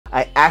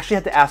I actually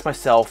had to ask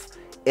myself,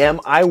 am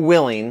I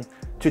willing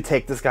to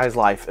take this guy's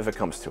life if it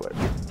comes to it?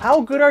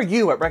 How good are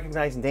you at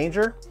recognizing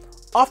danger?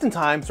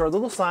 Oftentimes, there are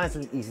little signs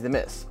that are easy to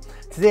miss.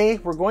 Today,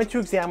 we're going to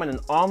examine an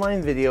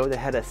online video that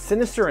had a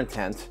sinister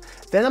intent.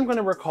 Then I'm going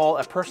to recall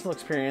a personal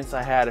experience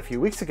I had a few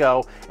weeks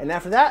ago. And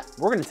after that,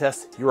 we're going to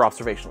test your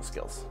observational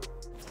skills.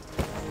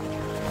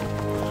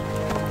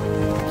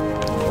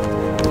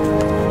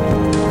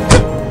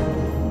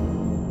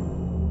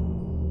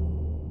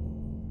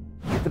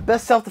 The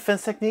best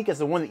self-defense technique is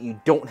the one that you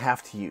don't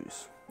have to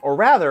use. Or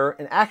rather,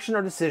 an action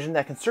or decision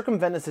that can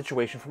circumvent a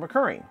situation from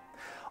occurring.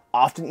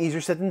 Often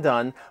easier said than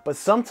done, but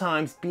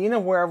sometimes being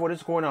aware of what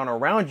is going on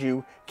around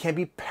you can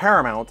be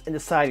paramount in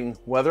deciding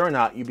whether or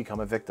not you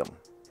become a victim.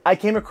 I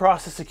came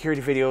across a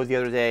security video the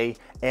other day,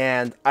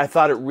 and I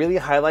thought it really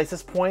highlights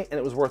this point and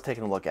it was worth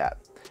taking a look at.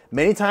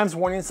 Many times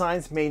warning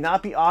signs may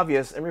not be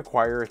obvious and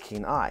require a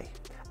keen eye.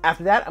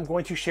 After that, I'm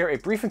going to share a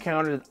brief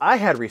encounter that I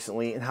had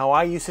recently and how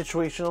I use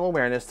situational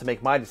awareness to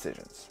make my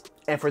decisions.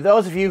 And for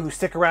those of you who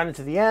stick around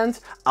into the end,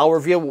 I'll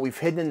reveal what we've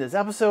hidden in this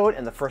episode,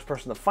 and the first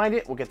person to find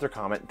it will get their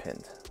comment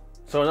pinned.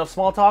 So enough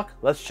small talk,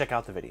 let's check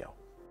out the video.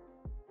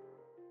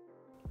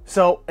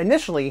 So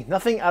initially,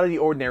 nothing out of the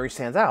ordinary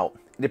stands out.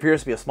 It appears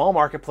to be a small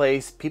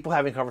marketplace, people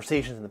having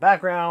conversations in the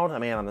background, a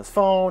man on his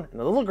phone,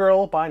 and a little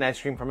girl buying ice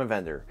cream from a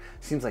vendor.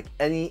 Seems like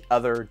any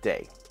other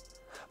day.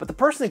 But the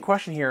person in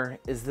question here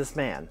is this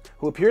man,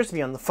 who appears to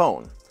be on the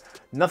phone.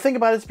 Nothing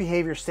about his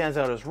behavior stands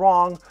out as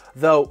wrong,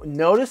 though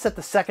notice that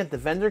the second the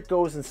vendor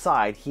goes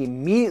inside, he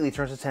immediately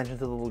turns attention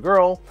to the little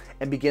girl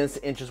and begins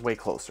to inch his way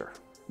closer.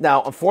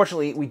 Now,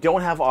 unfortunately, we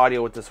don't have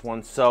audio with this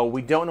one, so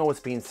we don't know what's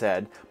being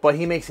said, but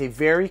he makes a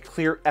very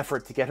clear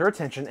effort to get her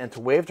attention and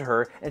to wave to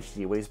her, and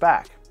she waves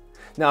back.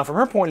 Now, from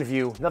her point of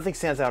view, nothing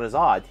stands out as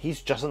odd.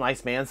 He's just a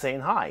nice man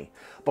saying hi.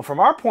 But from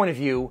our point of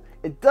view,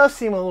 it does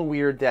seem a little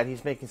weird that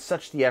he's making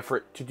such the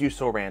effort to do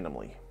so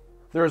randomly.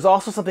 There is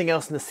also something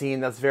else in the scene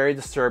that's very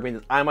disturbing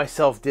that I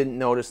myself didn't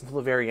notice until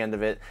the very end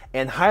of it,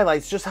 and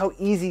highlights just how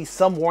easy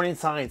some warning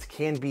signs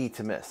can be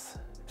to miss.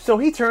 So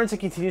he turns and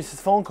continues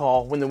his phone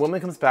call when the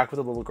woman comes back with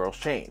the little girl's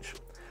change.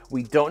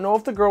 We don't know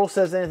if the girl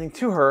says anything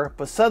to her,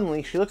 but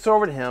suddenly she looks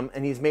over to him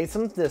and he's made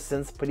some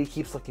distance, but he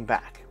keeps looking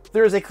back.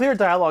 There is a clear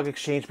dialogue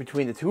exchange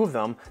between the two of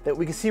them that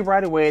we can see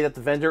right away that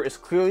the vendor is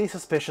clearly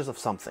suspicious of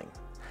something.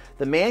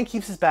 The man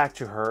keeps his back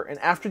to her, and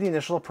after the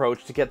initial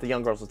approach to get the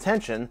young girl's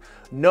attention,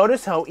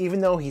 notice how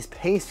even though he's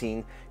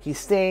pacing, he's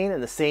staying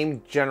in the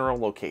same general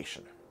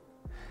location.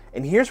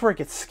 And here's where it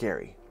gets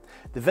scary.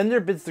 The vendor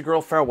bids the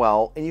girl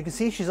farewell, and you can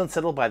see she's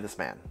unsettled by this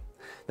man.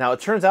 Now,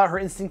 it turns out her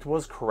instinct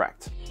was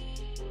correct.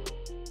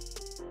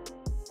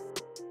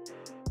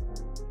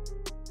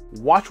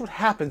 Watch what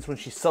happens when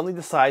she suddenly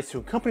decides to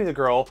accompany the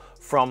girl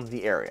from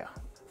the area.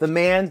 The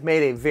man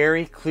made a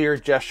very clear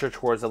gesture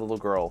towards the little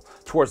girl,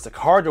 towards the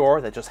car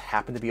door that just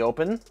happened to be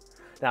open.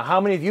 Now, how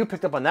many of you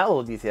picked up on that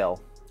little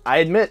detail? I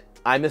admit,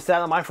 I missed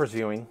that on my first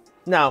viewing.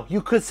 Now,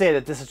 you could say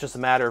that this is just a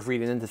matter of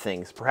reading into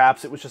things.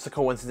 Perhaps it was just a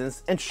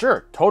coincidence, and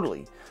sure,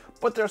 totally.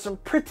 But there are some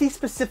pretty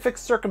specific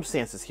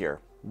circumstances here.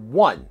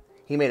 1,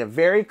 he made a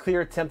very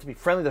clear attempt to be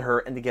friendly to her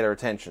and to get her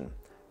attention.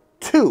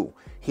 2,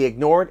 he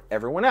ignored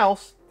everyone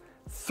else.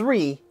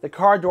 3, the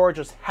car door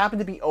just happened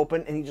to be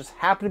open and he just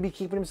happened to be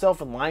keeping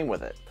himself in line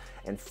with it.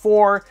 And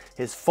 4,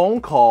 his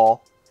phone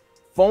call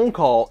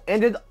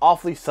ended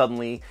awfully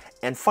suddenly.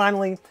 And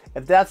finally,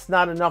 if that's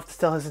not enough to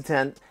tell his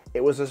intent,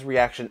 it was his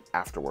reaction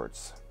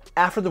afterwards.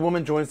 After the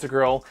woman joins the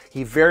girl,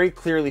 he very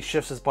clearly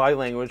shifts his body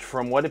language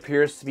from what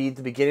appears to be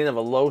the beginning of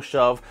a low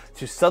shove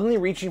to suddenly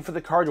reaching for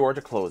the car door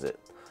to close it.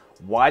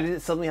 Why did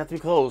it suddenly have to be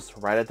closed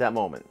right at that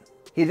moment?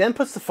 He then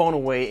puts the phone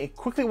away and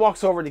quickly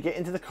walks over to get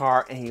into the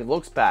car, and he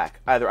looks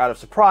back, either out of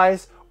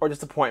surprise or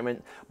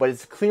disappointment, but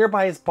it's clear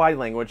by his body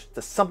language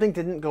that something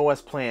didn't go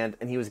as planned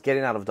and he was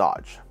getting out of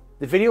Dodge.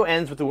 The video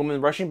ends with the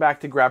woman rushing back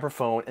to grab her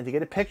phone and to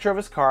get a picture of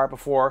his car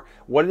before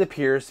what it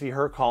appears to be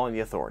her calling the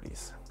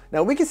authorities.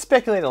 Now, we can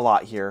speculate a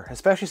lot here,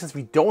 especially since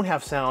we don't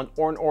have sound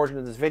or an origin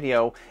of this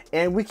video,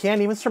 and we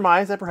can't even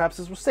surmise that perhaps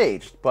this was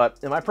staged, but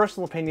in my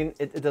personal opinion,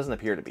 it doesn't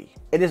appear to be.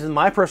 It is in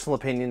my personal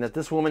opinion that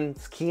this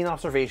woman's keen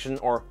observation,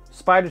 or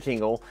spider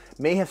tingle,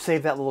 may have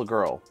saved that little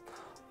girl.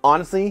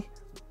 Honestly,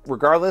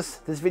 regardless,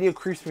 this video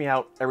creeps me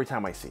out every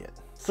time I see it.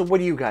 So what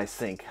do you guys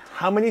think?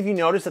 How many of you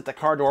noticed that the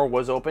car door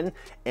was open,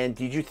 and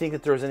did you think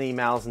that there was any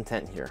malice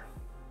intent here?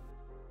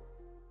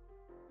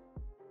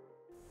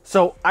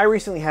 So I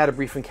recently had a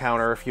brief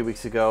encounter a few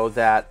weeks ago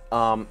that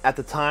at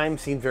the time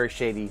seemed very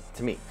shady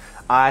to me.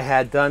 I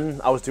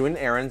was doing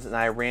errands and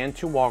I ran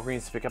to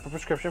Walgreens to pick up a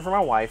prescription for my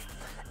wife,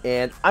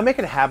 and I make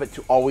it a habit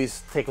to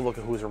always take a look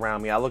at who's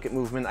around me. I look at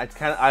movement.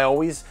 I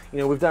always,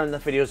 we've done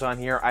enough videos on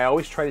here. I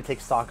always try to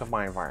take stock of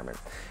my environment.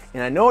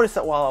 And I noticed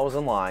that while I was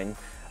in line,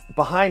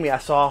 behind me I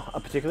saw a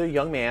particular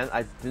young man.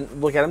 I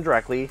didn't look at him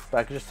directly, but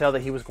I could just tell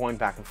that he was going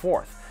back and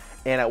forth.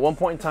 And at one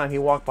point in time, he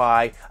walked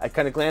by. I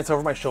kind of glanced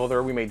over my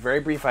shoulder. We made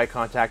very brief eye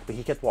contact, but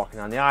he kept walking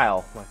down the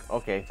aisle. I'm like,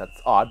 okay, that's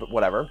odd, but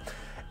whatever.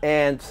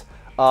 And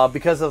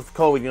Because of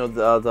COVID, you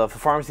know, the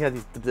pharmacy had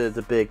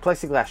the big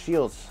plexiglass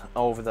shields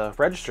over the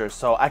registers,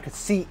 so I could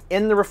see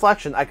in the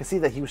reflection, I could see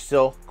that he was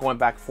still going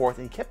back and forth,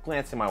 and he kept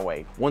glancing my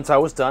way. Once I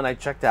was done, I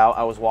checked out,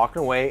 I was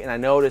walking away, and I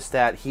noticed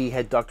that he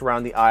had ducked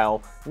around the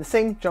aisle in the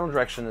same general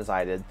direction as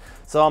I did.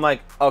 So I'm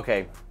like,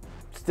 okay,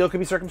 still could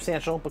be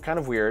circumstantial, but kind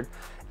of weird.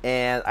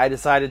 And I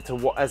decided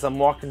to, as I'm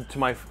walking to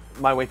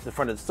my way to the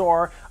front of the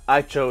store,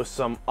 I chose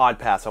some odd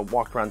paths. I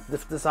walked around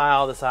this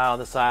aisle, this aisle,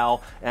 this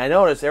aisle, and I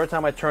noticed every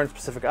time I turned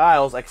specific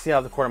aisles, I could see out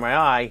of the corner of my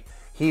eye,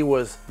 he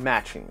was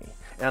matching me.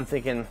 And I'm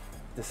thinking,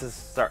 this is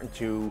starting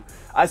to...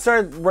 I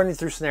started running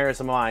through scenarios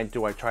in my mind.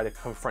 Do I try to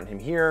confront him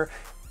here?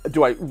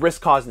 Do I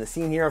risk causing a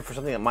scene here for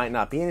something that might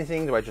not be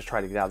anything? Do I just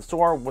try to get out of the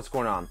store? What's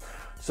going on?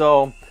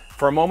 So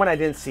for a moment, I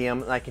didn't see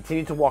him, and I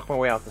continued to walk my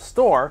way out the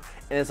store.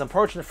 And as I'm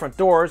approaching the front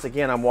doors,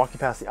 again, I'm walking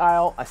past the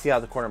aisle. I see out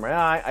of the corner of my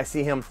eye, I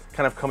see him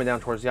kind of coming down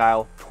towards the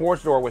aisle,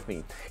 towards the door with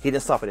me. He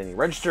didn't stop at any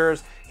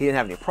registers. He didn't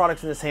have any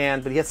products in his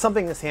hand, but he had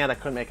something in his hand. I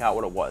couldn't make out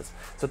what it was.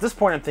 So at this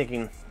point, I'm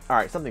thinking, all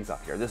right, something's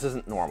up here. This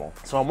isn't normal.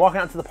 So I'm walking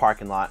out to the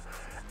parking lot,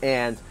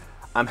 and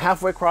I'm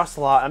halfway across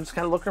the lot. I'm just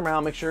kind of looking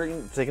around, make sure,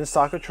 taking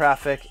stock of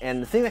traffic.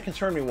 And the thing that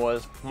concerned me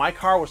was my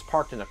car was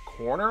parked in a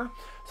corner.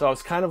 So I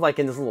was kind of like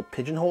in this little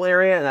pigeonhole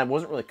area, and I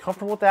wasn't really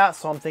comfortable with that.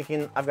 So I'm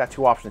thinking, I've got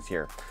two options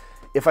here.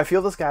 If I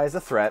feel this guy is a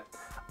threat,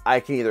 I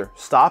can either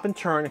stop and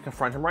turn and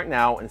confront him right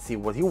now and see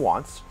what he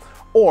wants,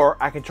 or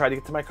I can try to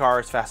get to my car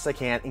as fast as I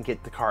can and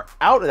get the car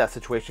out of that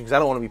situation, because I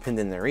don't want to be pinned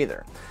in there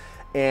either.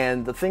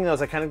 And the thing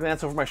was, I kind of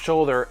glanced over my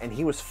shoulder, and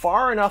he was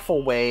far enough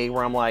away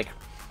where I'm like,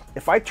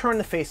 if I turn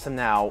to face him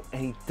now,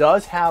 and he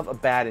does have a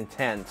bad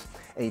intent,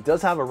 and he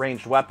does have a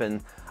ranged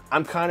weapon,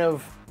 I'm kind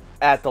of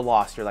at the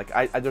loss here. Like,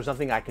 there's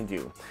nothing I can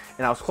do.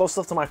 And I was close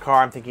enough to my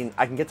car, I'm thinking,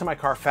 I can get to my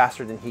car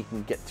faster than he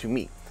can get to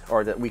me,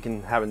 or that we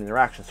can have an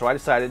interaction. So I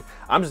decided,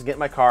 I'm just getting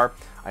my car.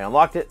 I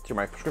unlocked it, threw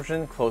my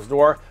prescription, closed the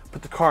door,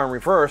 put the car in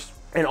reverse,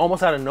 and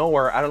almost out of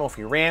nowhere, I don't know if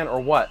he ran or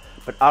what,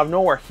 but out of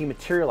nowhere, he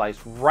materialized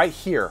right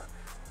here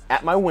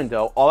at my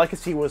window. All I could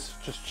see was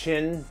just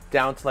chin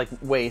down to like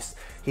waist.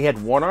 He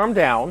had one arm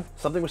down,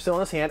 something was still in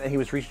his hand, and he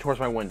was reaching towards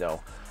my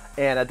window.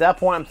 And at that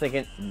point, I'm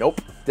thinking,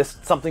 nope,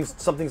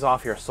 something's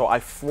off here. So I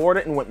floored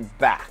it and went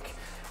back.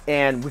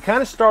 And we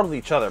kind of startled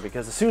each other,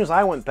 because as soon as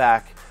I went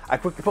back, I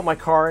quickly put my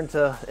car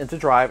into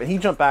drive, and he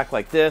jumped back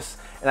like this,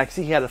 and I could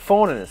see he had a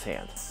phone in his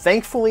hand.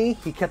 Thankfully,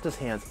 he kept his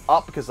hands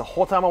up, because the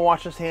whole time I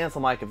watched his hands,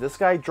 I'm like, if this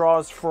guy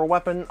draws for a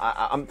weapon,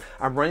 I'm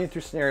running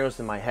through scenarios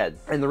in my head.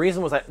 And the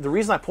reason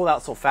I pulled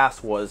out so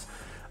fast was,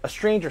 a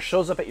stranger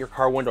shows up at your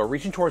car window,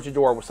 reaching towards your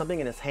door with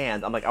something in his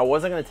hand. I'm like, I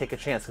wasn't going to take a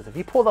chance, because if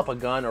he pulled up a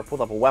gun or pulled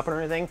up a weapon or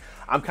anything,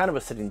 I'm kind of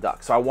a sitting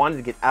duck. So I wanted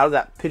to get out of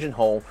that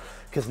pigeonhole,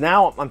 because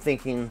now I'm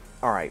thinking,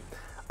 all right,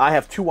 I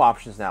have two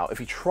options now. If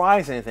he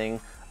tries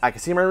anything, I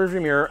can see my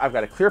rearview mirror, I've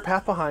got a clear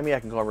path behind me,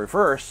 I can go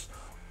reverse,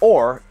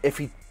 or if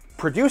he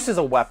produces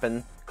a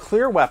weapon,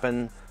 clear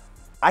weapon,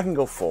 I can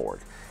go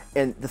forward.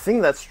 And the thing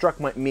that struck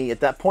me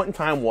at that point in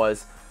time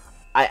was,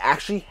 I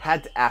actually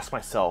had to ask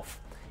myself,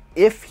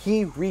 if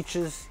he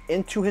reaches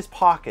into his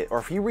pocket, or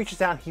if he reaches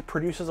down, he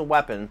produces a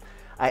weapon,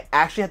 I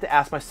actually had to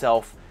ask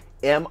myself,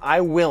 am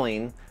I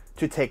willing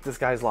to take this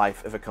guy's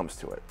life if it comes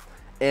to it?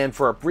 And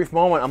for a brief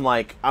moment, I'm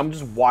like, I'm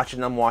just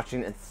watching,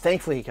 and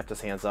thankfully he kept his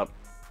hands up.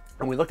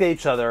 And we looked at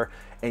each other,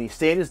 and he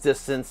stayed his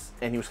distance,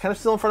 and he was kind of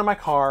still in front of my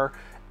car,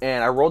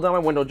 and I rolled down my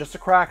window just a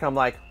crack, and I'm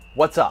like,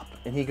 what's up?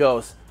 And he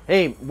goes,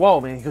 hey,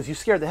 whoa, man. He goes, you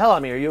scared the hell out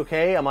of me. Are you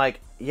okay? I'm like,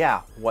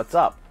 yeah, what's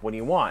up? What do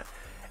you want?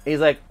 And he's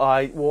like,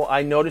 well,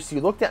 I noticed you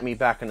looked at me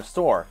back in the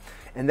store.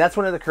 And that's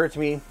when it occurred to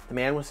me, the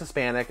man was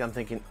Hispanic. I'm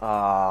thinking,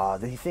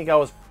 did he think I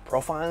was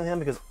profiling him?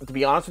 Because to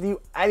be honest with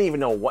you, I didn't even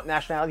know what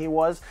nationality he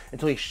was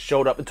until he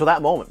showed up, until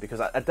that moment,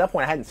 because at that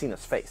point I hadn't seen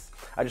his face.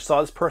 I just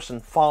saw this person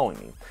following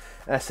me.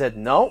 And I said,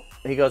 no.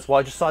 And he goes, well,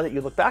 I just saw that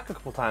you looked back a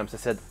couple times. I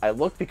said, I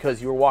looked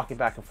because you were walking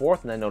back and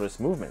forth and I noticed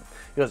movement.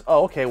 He goes,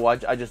 oh, okay, well,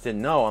 I just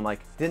didn't know. I'm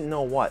like, didn't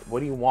know what? What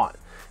do you want?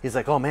 He's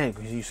like, oh man,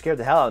 you scared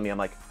the hell out of me. I'm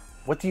like,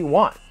 what do you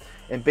want?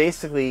 And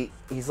basically,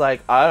 he's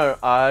like,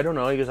 I don't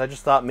know. He goes, I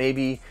just thought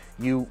maybe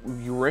you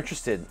were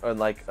interested, or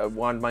like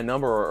wanted my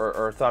number,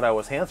 or thought I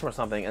was handsome or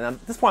something. And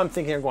at this point, I'm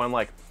thinking, I'm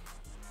like,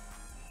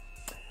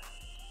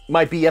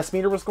 my BS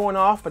meter was going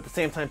off, but at the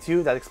same time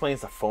too, that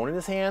explains the phone in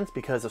his hands,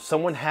 because if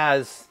someone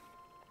has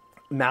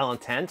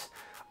malintent,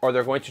 or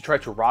they're going to try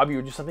to rob you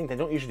or do something, they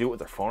don't usually do it with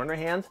their phone in their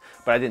hand.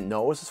 But I didn't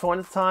know it was his phone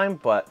at the time.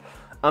 But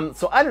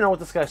so I don't know what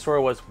this guy's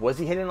story was. Was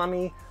he hitting on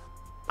me?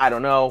 I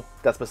don't know.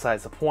 That's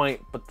besides the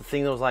point. But the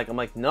thing that was like, I'm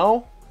like,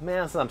 no,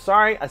 man. I said, I'm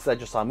sorry. I said, I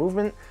just saw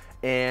movement,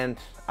 and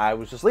I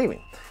was just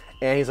leaving.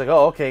 And he's like,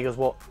 oh, okay. He goes,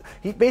 well,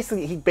 he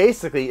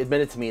basically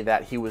admitted to me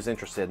that he was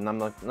interested. And I'm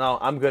like, no,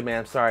 I'm good, man.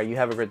 I'm sorry. You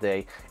have a good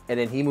day. And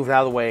then he moved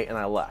out of the way, and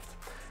I left.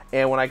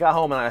 And when I got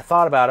home and I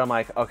thought about it, I'm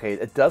like, okay,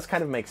 it does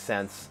kind of make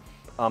sense.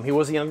 He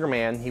was a younger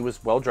man. He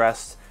was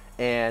well-dressed,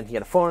 and he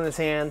had a phone in his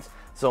hand.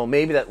 So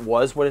maybe that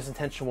was what his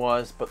intention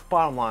was. But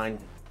bottom line,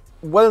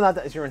 whether or not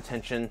that is your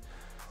intention,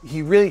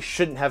 he really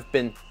shouldn't have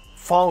been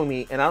following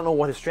me, and I don't know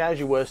what his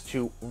strategy was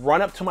to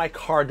run up to my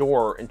car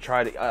door and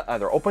try to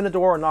either open the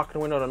door or knock on the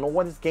window. I don't know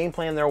what his game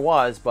plan there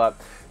was, but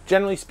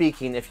generally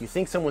speaking, if you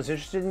think someone's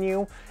interested in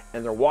you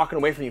and they're walking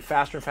away from you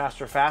faster and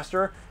faster and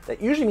faster, that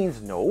usually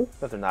means no,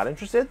 that they're not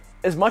interested.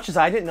 As much as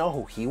I didn't know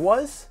who he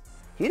was,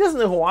 he doesn't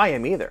know who I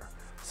am either.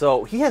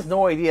 So he has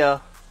no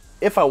idea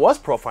if I was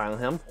profiling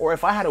him or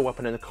if I had a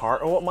weapon in the car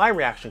or what my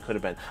reaction could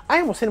have been. I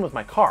almost hit him with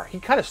my car. He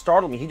kind of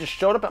startled me. He just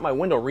showed up at my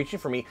window reaching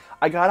for me.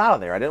 I got out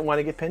of there. I didn't want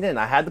to get pinned in.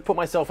 I had to put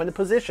myself in a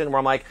position where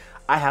I'm like,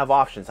 I have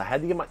options. I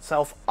had to give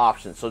myself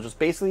options. So just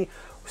basically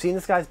seeing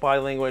this guy's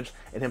body language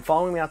and him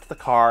following me out to the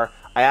car,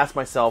 I asked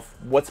myself,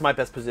 what's my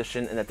best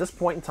position? And at this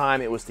point in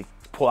time, it was to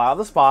pull out of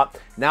the spot.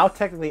 Now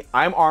technically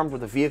I'm armed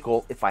with a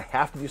vehicle. If I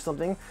have to do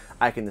something,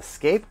 I can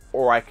escape,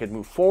 or I could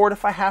move forward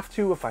if I have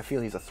to, if I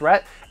feel he's a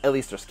threat. At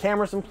least there's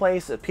cameras in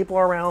place, people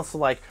are around. So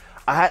like,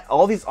 I had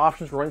all these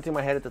options running through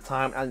my head at the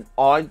time, and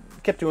all I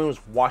kept doing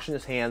was washing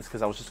his hands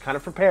because I was just kind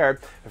of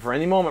prepared for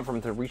any moment for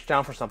him to reach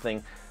down for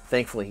something.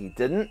 Thankfully he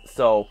didn't.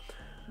 So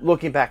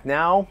looking back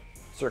now,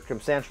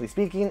 circumstantially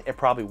speaking, it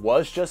probably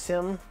was just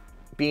him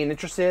being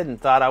interested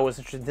and thought I was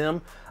interested in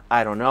him.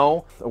 I don't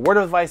know. A word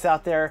of advice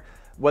out there,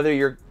 whether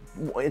you're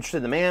interested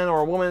in a man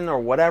or a woman or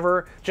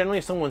whatever, generally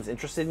if someone's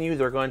interested in you,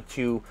 they're going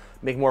to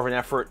make more of an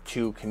effort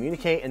to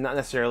communicate and not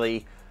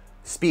necessarily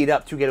speed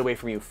up to get away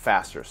from you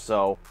faster.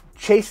 So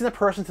chasing a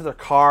person to their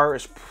car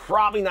is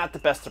probably not the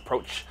best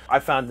approach. I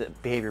found the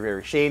behavior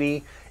very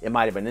shady. It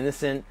might have been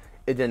innocent.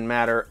 It didn't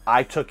matter.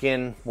 I took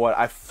in what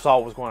I saw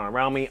was going on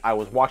around me. I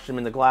was watching them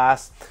in the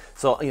glass.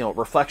 So, you know,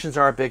 reflections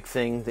are a big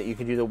thing that you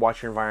can do to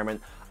watch your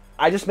environment.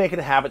 I just make it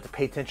a habit to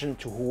pay attention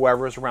to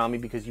whoever is around me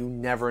because you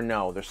never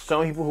know. There's so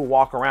many people who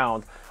walk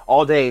around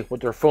all day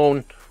with their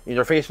phone,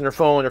 they're facing their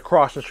phone, they're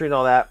crossing the street and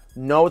all that.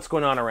 Know what's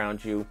going on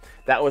around you.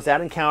 That was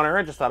that encounter.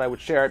 I just thought I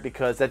would share it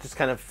because that just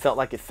kind of felt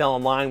like it fell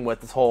in line with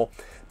this whole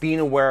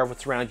being aware of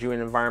what's around you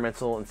and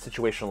environmental and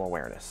situational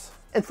awareness.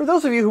 And for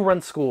those of you who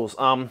run schools,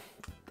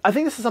 I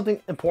think this is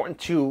something important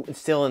to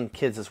instill in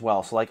kids as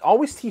well. So like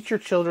always teach your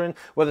children,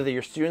 whether they're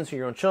your students or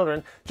your own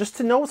children, just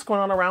to know what's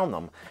going on around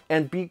them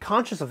and be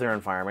conscious of their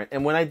environment.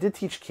 And when I did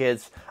teach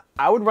kids,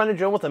 I would run a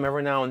drill with them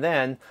every now and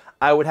then.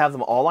 I would have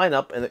them all line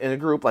up in a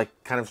group, like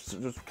kind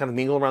of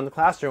mingle around the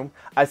classroom.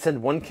 I'd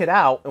send one kid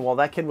out, and while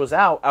that kid was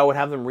out, I would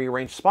have them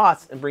rearrange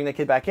spots and bring that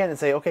kid back in and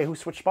say, okay, who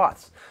switched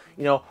spots?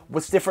 You know,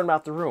 what's different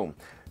about the room?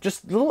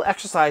 Just little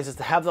exercises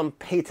to have them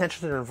pay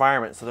attention to their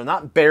environment so they're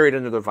not buried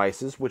under their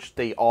devices, which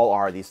they all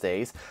are these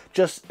days.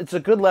 Just, it's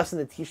a good lesson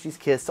to teach these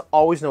kids to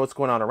always know what's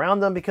going on around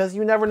them because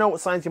you never know what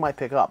signs you might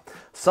pick up.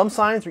 Some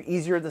signs are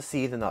easier to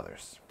see than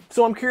others.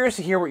 So I'm curious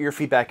to hear what your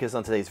feedback is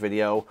on today's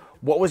video.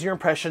 What was your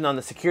impression on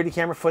the security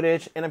camera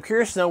footage? And I'm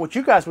curious to know what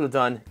you guys would have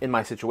done in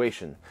my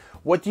situation.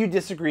 What do you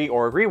disagree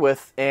or agree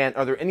with? And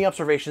are there any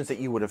observations that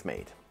you would have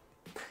made?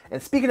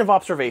 And speaking of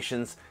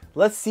observations,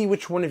 let's see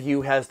which one of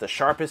you has the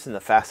sharpest and the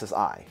fastest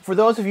eye. For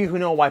those of you who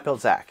know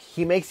𝗖𝗘𝗧𝗏,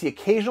 he makes the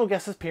occasional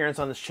guest appearance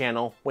on this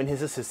channel when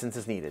his assistance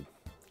is needed,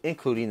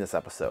 including this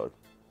episode.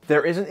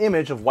 There is an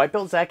image of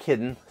𝗖𝗘𝗧𝗏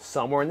hidden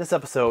somewhere in this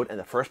episode, and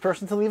the first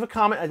person to leave a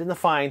comment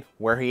identifying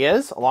where he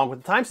is, along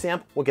with the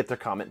timestamp, will get their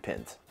comment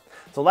pinned.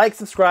 So like,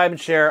 subscribe, and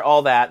share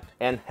all that,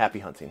 and happy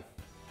hunting.